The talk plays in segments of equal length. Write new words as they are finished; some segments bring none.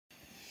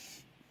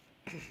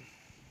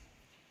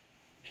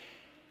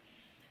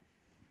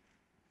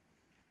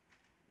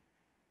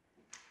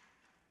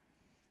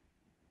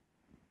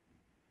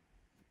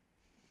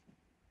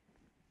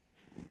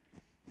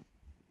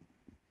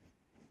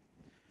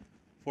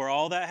For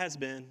all that has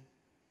been,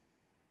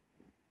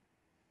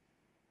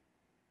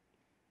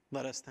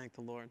 let us thank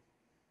the Lord.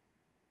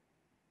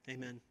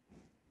 Amen.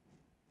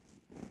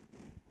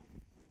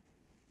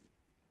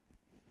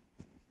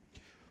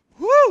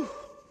 Woo!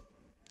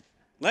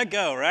 Let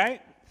go,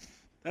 right?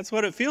 That's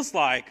what it feels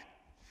like.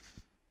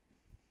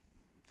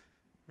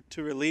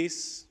 To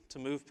release, to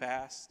move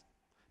past,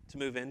 to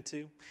move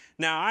into.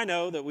 Now, I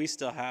know that we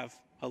still have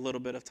a little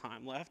bit of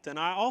time left, and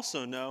I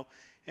also know,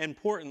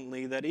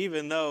 importantly, that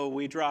even though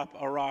we drop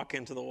a rock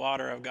into the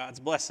water of God's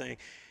blessing,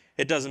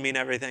 it doesn't mean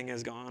everything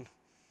is gone.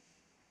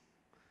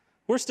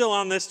 We're still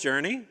on this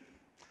journey.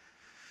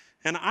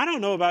 And I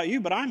don't know about you,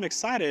 but I'm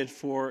excited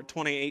for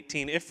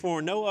 2018, if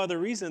for no other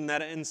reason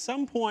that in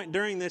some point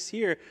during this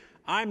year,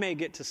 I may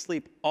get to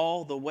sleep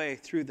all the way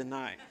through the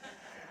night.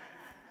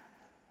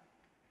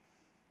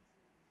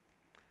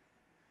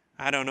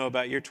 I don't know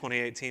about your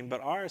 2018,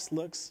 but ours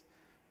looks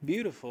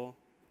beautiful,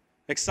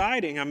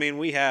 exciting. I mean,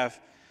 we have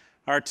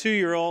our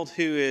 2-year-old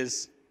who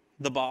is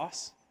the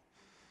boss.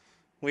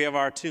 We have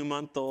our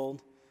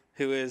 2-month-old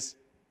who is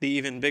the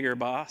even bigger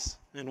boss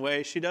in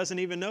ways she doesn't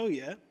even know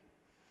yet.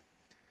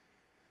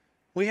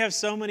 We have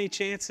so many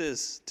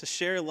chances to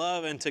share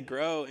love and to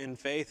grow in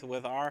faith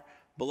with our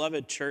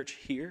beloved church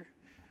here.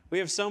 We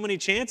have so many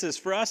chances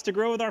for us to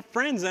grow with our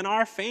friends and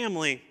our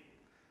family.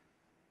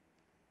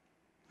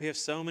 We have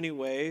so many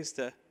ways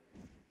to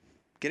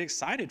get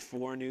excited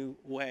for a new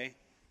way.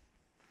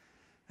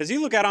 As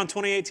you look out on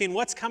 2018,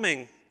 what's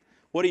coming?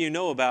 What do you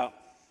know about?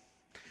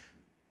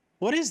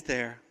 What is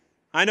there?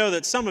 I know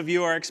that some of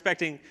you are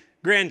expecting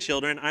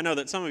grandchildren. I know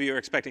that some of you are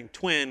expecting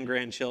twin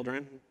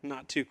grandchildren,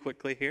 not too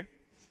quickly here.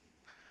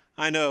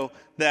 I know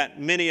that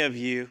many of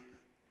you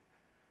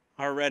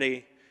are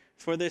ready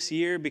for this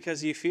year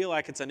because you feel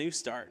like it's a new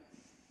start.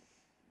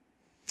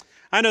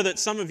 I know that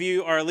some of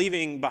you are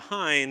leaving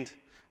behind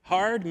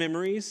hard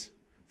memories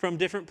from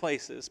different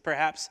places.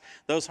 Perhaps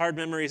those hard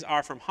memories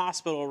are from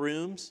hospital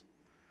rooms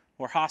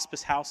or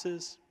hospice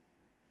houses.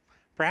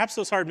 Perhaps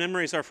those hard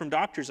memories are from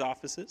doctor's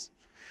offices.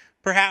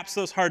 Perhaps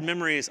those hard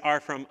memories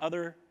are from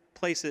other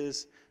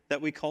places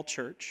that we call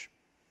church.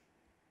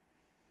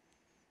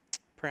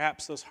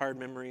 Perhaps those hard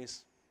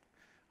memories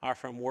are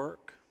from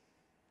work.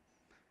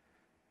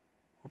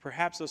 Or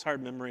perhaps those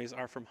hard memories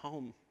are from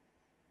home,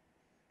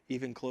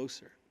 even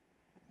closer.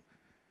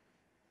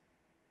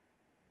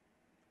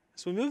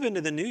 As we move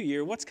into the new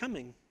year, what's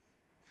coming?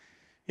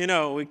 You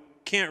know, we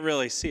can't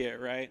really see it,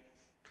 right?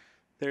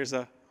 There's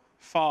a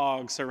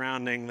fog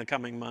surrounding the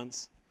coming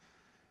months.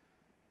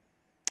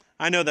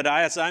 I know that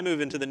as I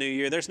move into the new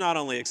year, there's not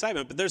only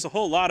excitement, but there's a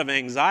whole lot of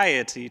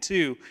anxiety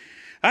too.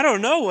 I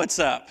don't know what's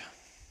up.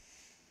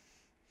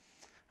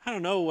 I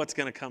don't know what's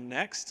going to come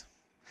next.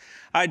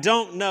 I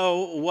don't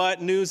know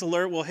what news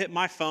alert will hit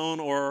my phone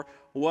or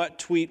what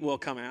tweet will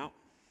come out.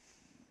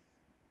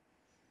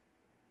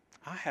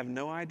 I have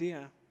no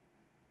idea.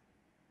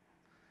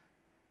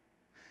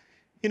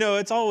 You know,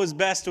 it's always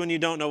best when you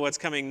don't know what's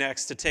coming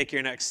next to take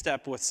your next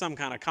step with some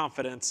kind of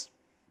confidence.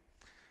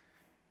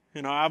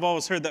 You know, I've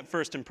always heard that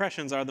first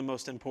impressions are the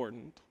most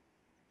important.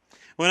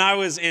 When I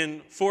was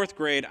in 4th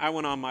grade, I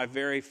went on my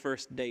very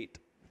first date.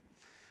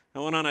 I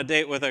went on a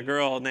date with a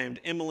girl named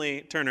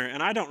Emily Turner,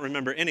 and I don't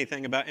remember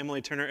anything about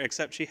Emily Turner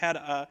except she had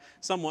a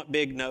somewhat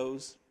big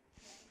nose.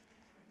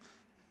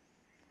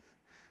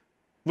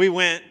 We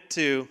went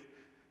to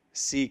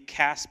see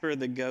Casper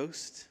the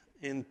Ghost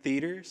in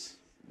theaters,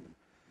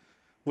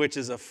 which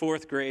is a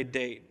 4th grade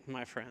date,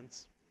 my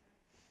friends.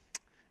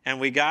 And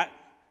we got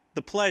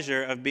the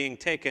pleasure of being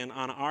taken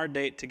on our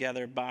date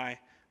together by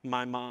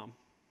my mom.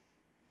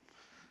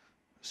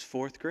 It was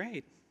 4th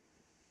grade.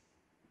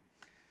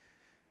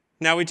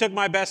 Now, we took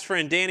my best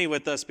friend Danny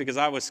with us because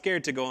I was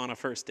scared to go on a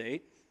first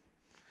date.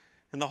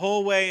 And the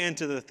whole way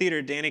into the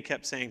theater, Danny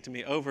kept saying to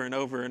me over and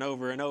over and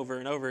over and over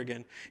and over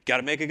again, got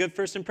to make a good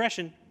first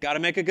impression, got to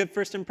make a good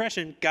first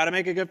impression, got to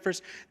make a good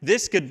first.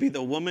 This could be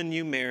the woman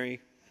you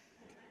marry.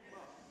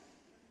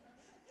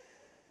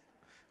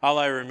 All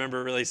I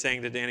remember really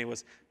saying to Danny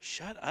was,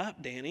 shut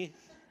up, Danny.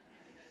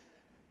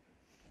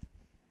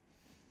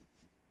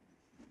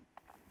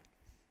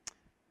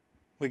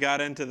 We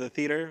got into the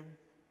theater,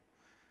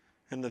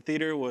 and the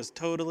theater was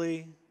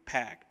totally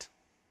packed.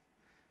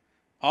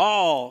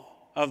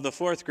 All of the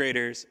 4th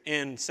graders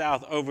in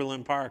South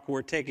Overland Park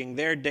were taking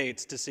their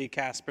dates to see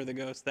Casper the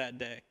Ghost that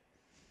day.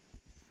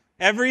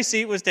 Every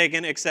seat was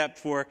taken except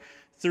for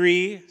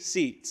 3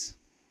 seats.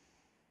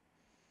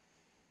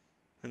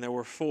 And there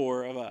were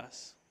 4 of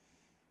us.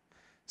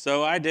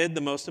 So I did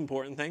the most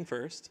important thing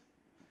first.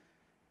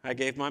 I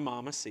gave my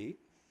mom a seat.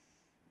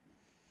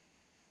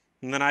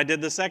 And then I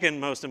did the second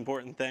most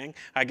important thing.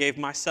 I gave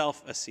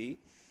myself a seat.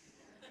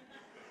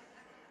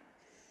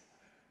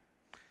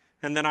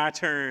 And then I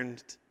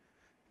turned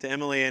to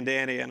Emily and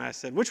Danny and I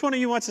said, which one of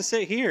you wants to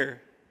sit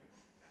here?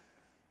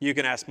 You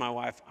can ask my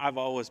wife. I've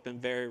always been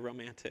very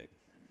romantic.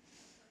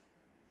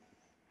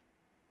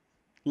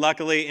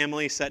 Luckily,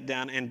 Emily sat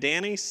down, and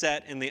Danny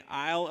sat in the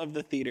aisle of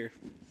the theater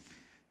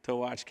to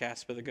watch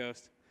Casper the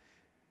Ghost.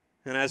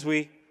 And as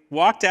we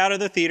walked out of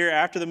the theater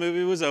after the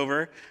movie was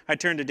over, I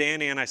turned to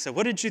Danny and I said,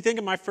 "What did you think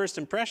of my first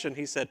impression?"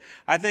 He said,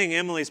 "I think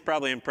Emily's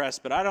probably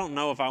impressed, but I don't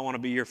know if I want to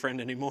be your friend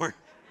anymore."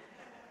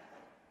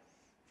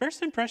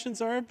 First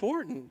impressions are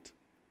important.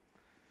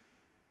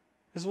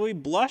 As we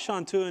blush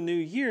onto a new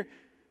year,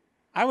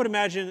 I would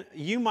imagine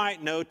you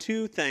might know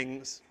two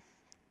things.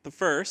 The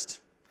first,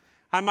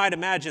 I might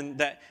imagine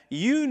that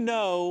you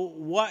know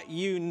what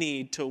you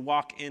need to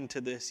walk into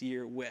this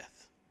year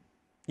with.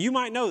 You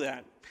might know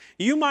that.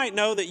 You might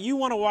know that you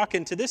want to walk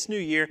into this new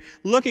year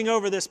looking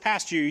over this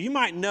past year. You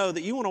might know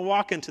that you want to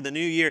walk into the new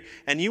year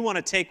and you want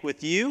to take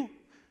with you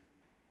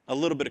a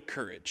little bit of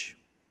courage.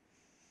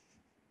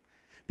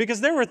 Because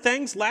there were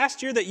things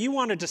last year that you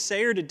wanted to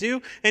say or to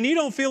do, and you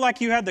don't feel like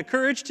you had the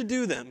courage to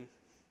do them.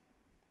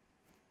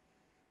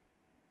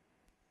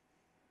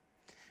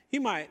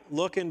 You might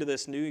look into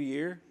this new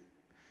year,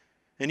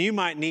 and you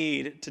might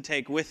need to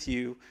take with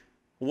you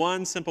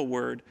one simple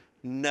word: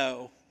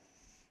 no.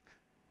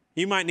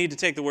 You might need to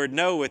take the word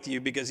no with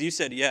you because you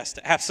said yes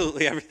to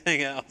absolutely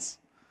everything else.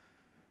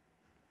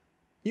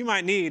 You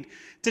might need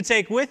to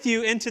take with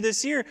you into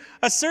this year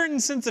a certain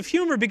sense of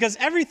humor because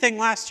everything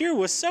last year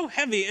was so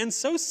heavy and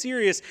so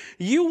serious.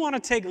 You want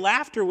to take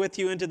laughter with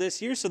you into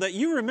this year so that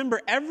you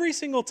remember every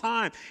single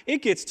time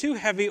it gets too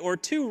heavy or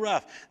too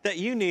rough that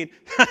you need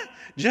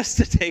just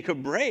to take a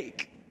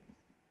break.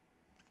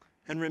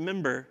 And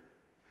remember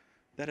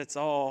that it's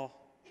all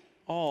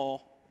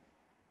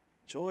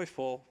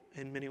joyful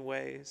in many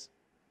ways.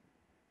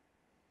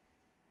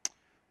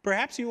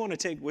 Perhaps you want to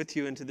take with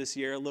you into this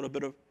year a little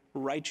bit of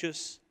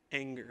righteous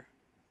anger.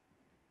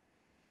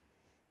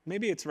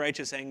 Maybe it's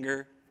righteous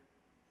anger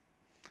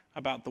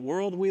about the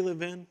world we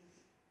live in.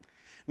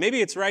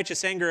 Maybe it's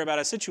righteous anger about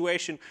a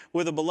situation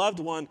with a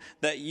beloved one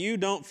that you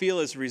don't feel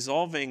is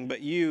resolving,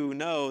 but you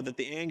know that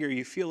the anger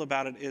you feel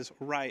about it is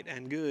right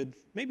and good.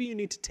 Maybe you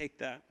need to take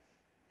that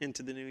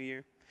into the new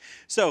year.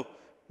 So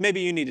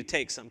maybe you need to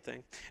take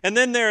something. And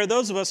then there are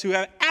those of us who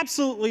have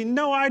absolutely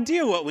no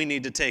idea what we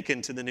need to take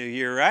into the new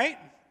year, right?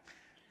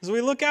 As we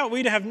look out,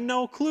 we have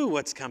no clue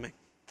what's coming.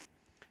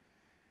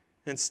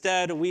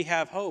 Instead, we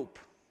have hope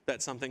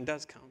that something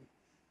does come.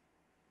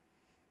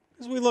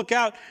 As we look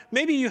out,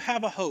 maybe you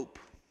have a hope.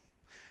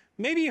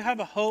 Maybe you have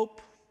a hope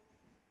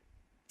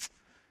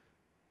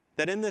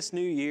that in this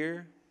new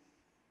year,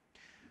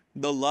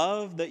 the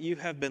love that you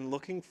have been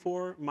looking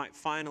for might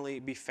finally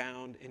be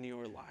found in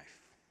your life.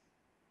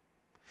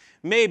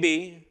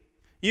 Maybe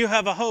you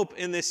have a hope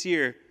in this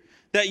year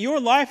that your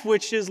life,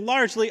 which is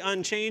largely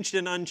unchanged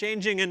and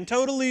unchanging and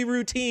totally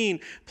routine,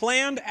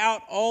 planned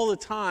out all the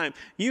time,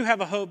 you have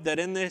a hope that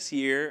in this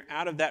year,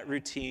 out of that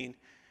routine,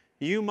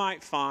 you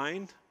might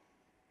find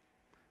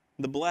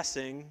the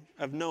blessing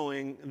of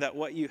knowing that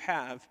what you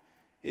have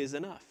is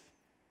enough.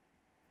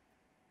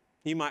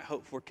 You might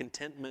hope for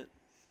contentment.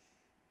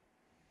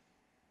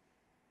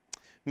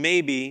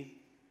 Maybe,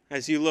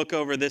 as you look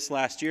over this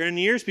last year and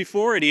years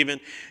before it even,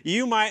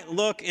 you might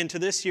look into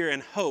this year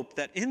and hope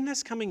that in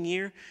this coming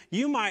year,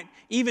 you might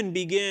even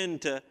begin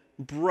to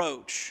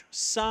broach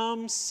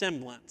some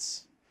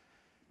semblance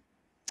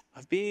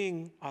of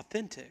being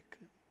authentic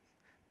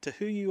to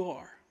who you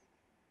are,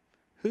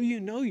 who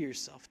you know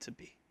yourself to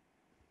be.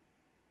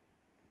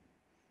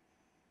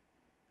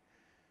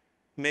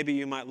 Maybe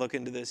you might look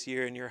into this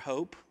year and your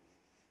hope,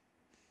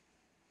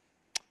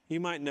 you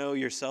might know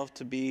yourself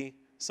to be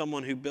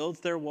someone who builds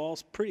their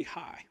walls pretty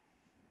high.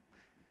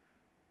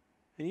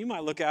 And you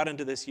might look out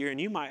into this year and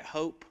you might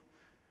hope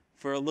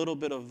for a little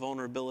bit of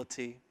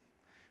vulnerability,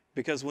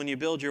 because when you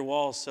build your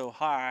walls so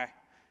high,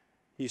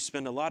 you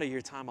spend a lot of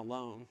your time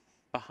alone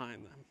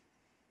behind them.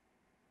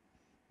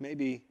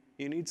 Maybe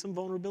you need some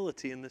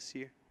vulnerability in this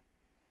year.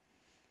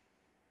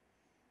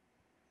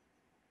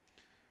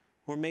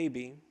 Or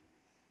maybe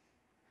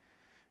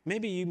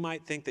you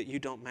might think that you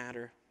don't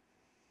matter.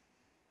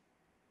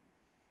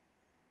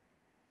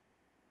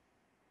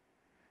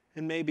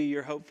 And maybe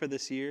your hope for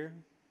this year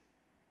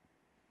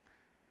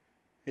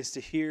is to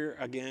hear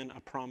again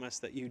a promise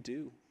that you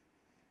do.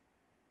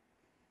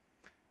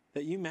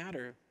 That you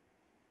matter.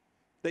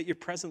 That your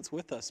presence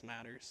with us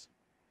matters.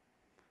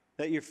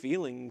 That your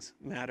feelings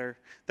matter.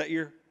 That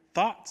your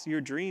thoughts, your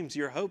dreams,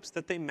 your hopes,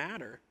 that they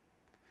matter.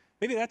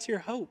 Maybe that's your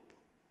hope.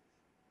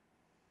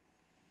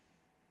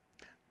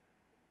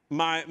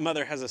 My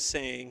mother has a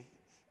saying.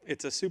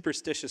 It's a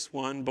superstitious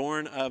one,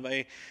 born of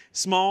a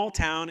small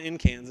town in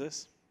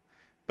Kansas.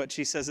 But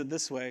she says it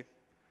this way: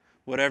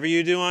 whatever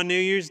you do on New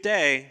Year's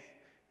Day,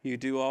 you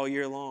do all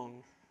year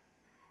long.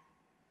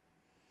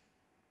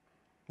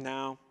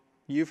 Now,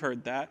 you've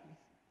heard that,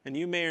 and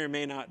you may or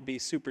may not be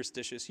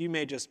superstitious. You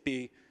may just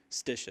be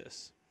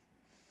stitious.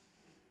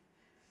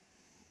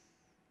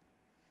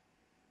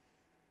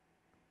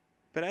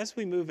 But as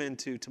we move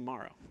into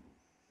tomorrow,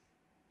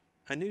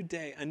 a new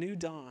day, a new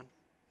dawn,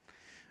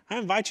 I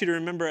invite you to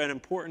remember an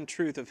important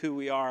truth of who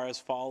we are as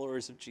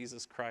followers of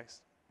Jesus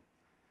Christ.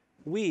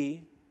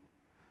 We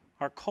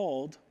are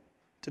called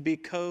to be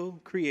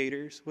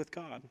co-creators with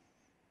God.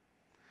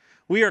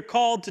 We are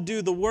called to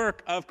do the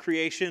work of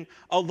creation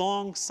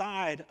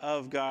alongside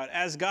of God.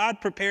 As God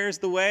prepares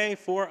the way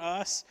for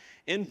us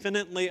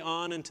infinitely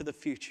on into the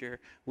future,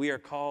 we are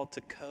called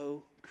to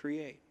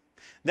co-create.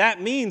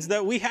 That means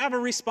that we have a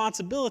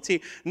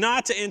responsibility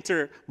not to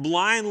enter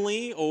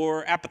blindly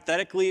or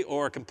apathetically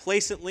or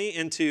complacently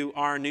into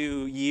our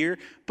new year,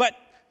 but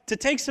to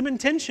take some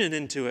intention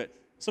into it,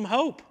 some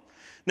hope.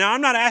 Now, I'm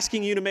not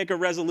asking you to make a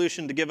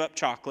resolution to give up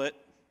chocolate.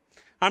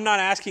 I'm not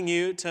asking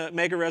you to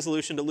make a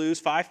resolution to lose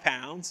 5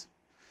 pounds.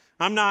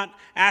 I'm not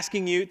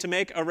asking you to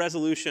make a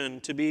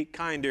resolution to be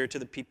kinder to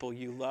the people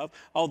you love,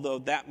 although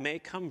that may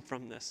come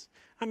from this.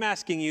 I'm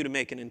asking you to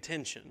make an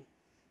intention.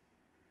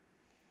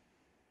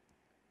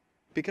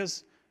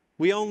 Because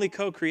we only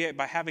co-create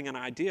by having an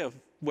idea of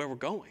where we're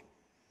going.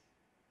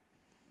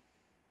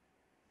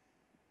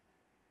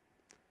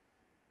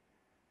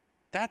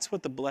 That's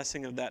what the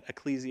blessing of that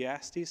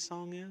Ecclesiastes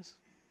song is.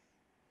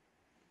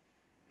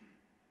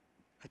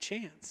 A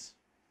chance,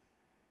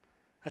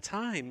 a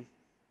time,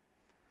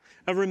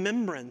 a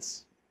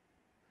remembrance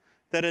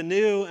that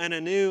anew and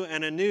anew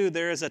and anew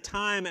there is a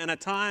time and a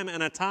time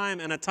and a time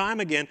and a time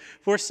again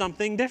for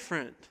something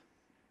different.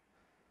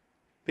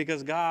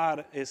 Because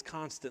God is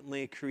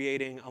constantly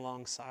creating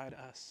alongside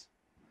us.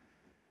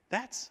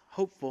 That's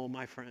hopeful,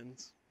 my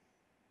friends.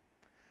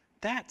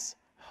 That's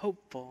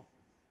hopeful.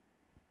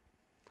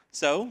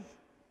 So,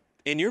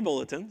 in your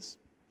bulletins,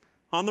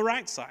 on the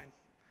right side,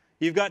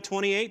 you've got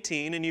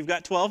 2018 and you've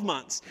got 12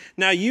 months.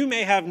 Now, you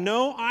may have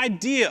no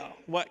idea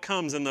what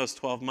comes in those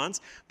 12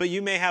 months, but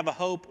you may have a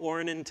hope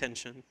or an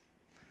intention.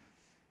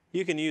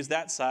 You can use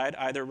that side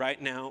either right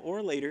now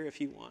or later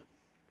if you want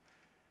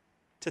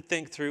to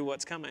think through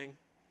what's coming,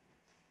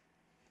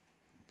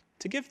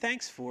 to give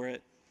thanks for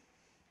it,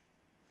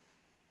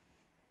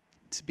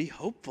 to be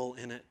hopeful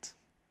in it.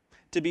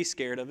 To be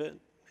scared of it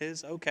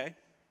is okay.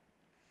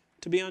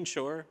 To be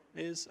unsure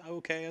is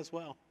okay as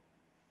well.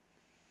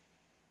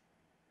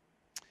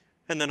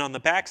 And then on the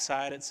back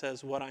side, it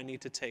says what I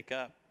need to take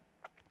up.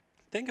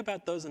 Think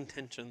about those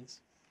intentions,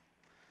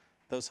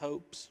 those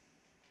hopes,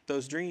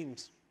 those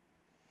dreams,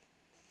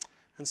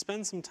 and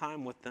spend some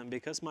time with them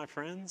because, my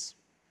friends,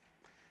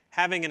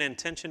 having an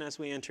intention as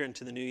we enter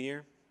into the new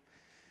year,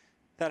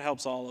 that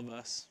helps all of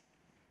us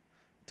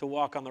to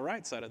walk on the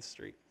right side of the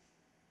street.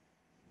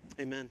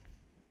 Amen.